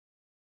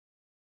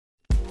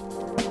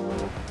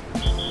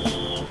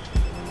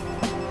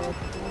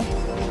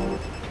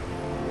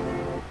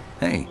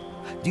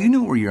Do you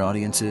know where your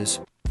audience is?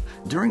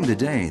 During the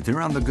day,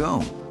 they're on the go.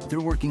 They're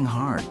working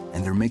hard,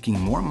 and they're making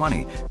more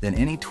money than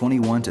any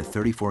 21 to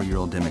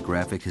 34-year-old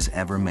demographic has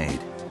ever made.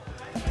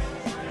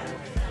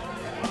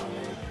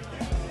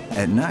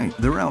 At night,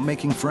 they're out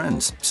making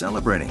friends,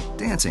 celebrating,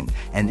 dancing,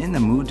 and in the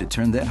mood to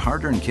turn that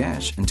hard-earned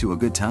cash into a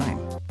good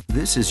time.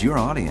 This is your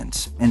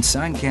audience, and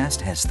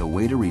Signcast has the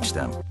way to reach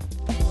them.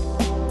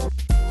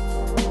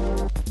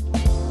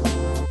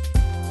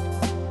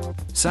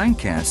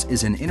 Signcast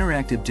is an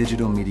interactive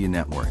digital media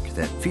network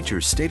that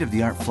features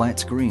state-of-the-art flat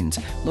screens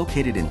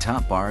located in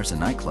top bars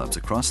and nightclubs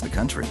across the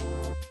country.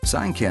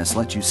 Signcast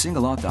lets you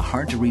single out the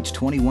hard-to-reach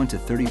 21 to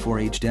 34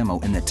 age demo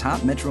in the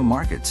top metro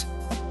markets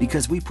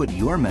because we put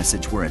your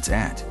message where it's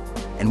at,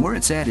 and where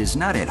it's at is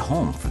not at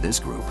home for this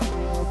group.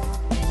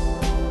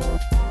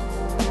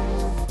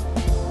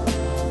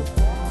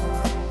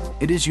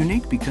 It is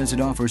unique because it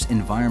offers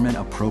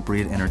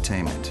environment-appropriate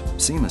entertainment,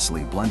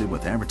 seamlessly blended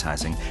with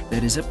advertising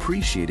that is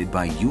appreciated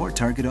by your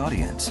target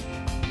audience.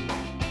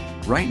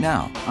 Right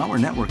now, our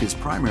network is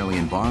primarily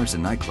in bars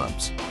and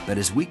nightclubs, but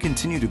as we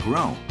continue to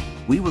grow,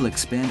 we will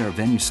expand our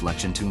venue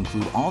selection to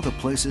include all the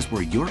places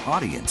where your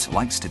audience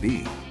likes to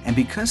be. And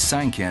because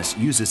Signcast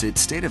uses its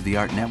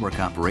state-of-the-art network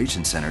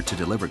operations center to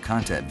deliver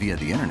content via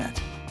the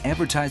internet,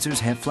 advertisers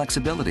have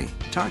flexibility,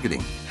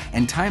 targeting,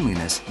 and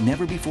timeliness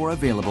never before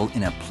available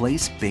in a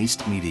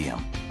place-based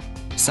medium.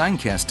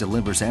 Signcast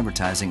delivers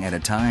advertising at a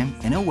time,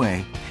 in a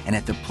way, and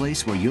at the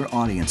place where your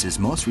audience is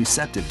most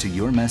receptive to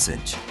your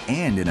message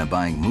and in a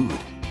buying mood.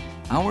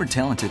 Our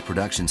talented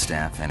production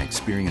staff and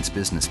experienced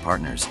business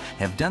partners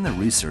have done the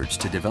research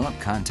to develop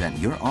content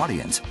your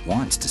audience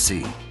wants to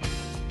see.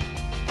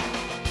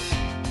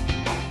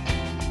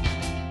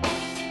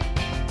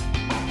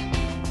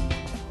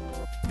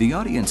 The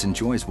audience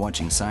enjoys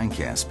watching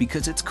Signcast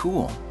because it's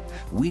cool.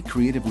 We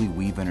creatively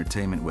weave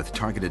entertainment with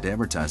targeted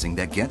advertising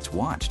that gets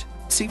watched.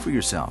 See for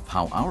yourself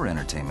how our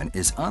entertainment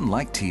is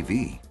unlike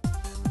TV.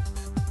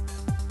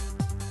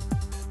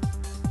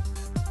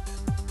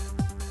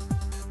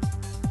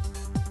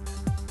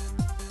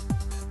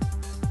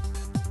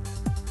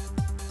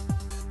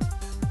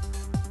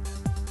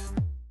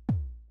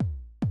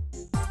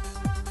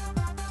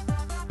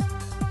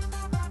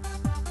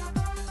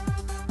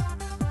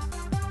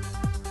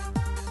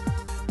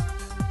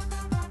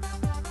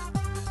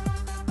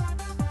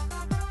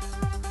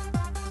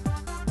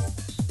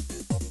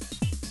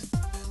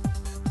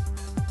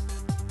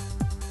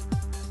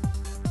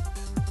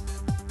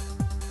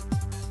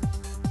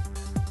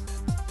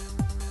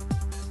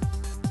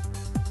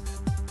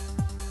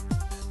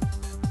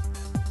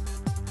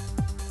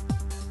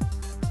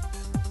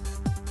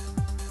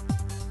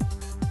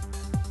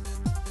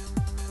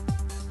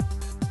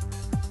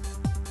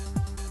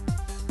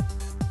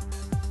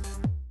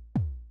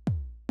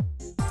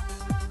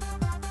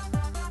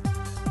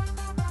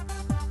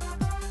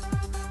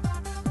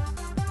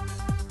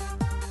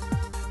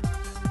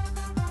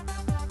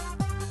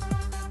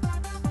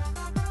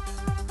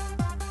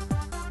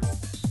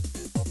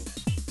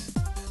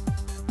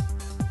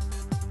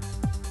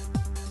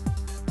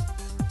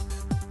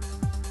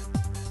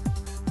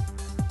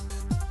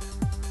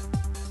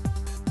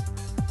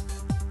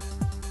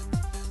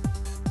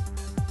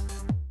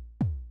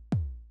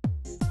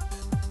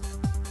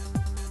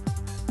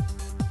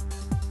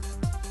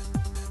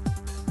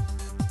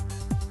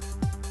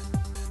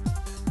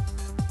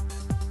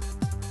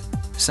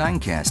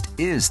 Signcast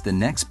is the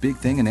next big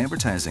thing in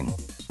advertising.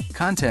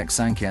 Contact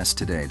Signcast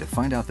today to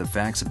find out the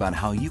facts about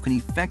how you can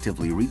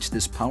effectively reach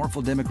this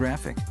powerful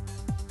demographic.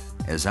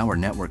 As our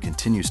network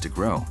continues to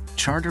grow,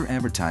 charter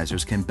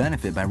advertisers can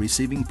benefit by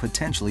receiving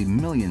potentially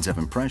millions of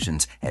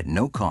impressions at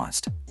no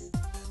cost.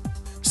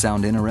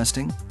 Sound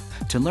interesting?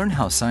 To learn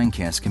how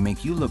Signcast can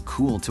make you look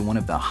cool to one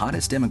of the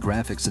hottest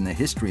demographics in the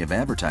history of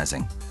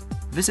advertising,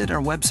 visit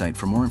our website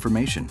for more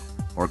information,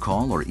 or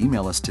call or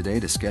email us today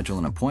to schedule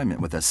an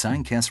appointment with a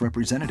Signcast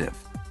representative.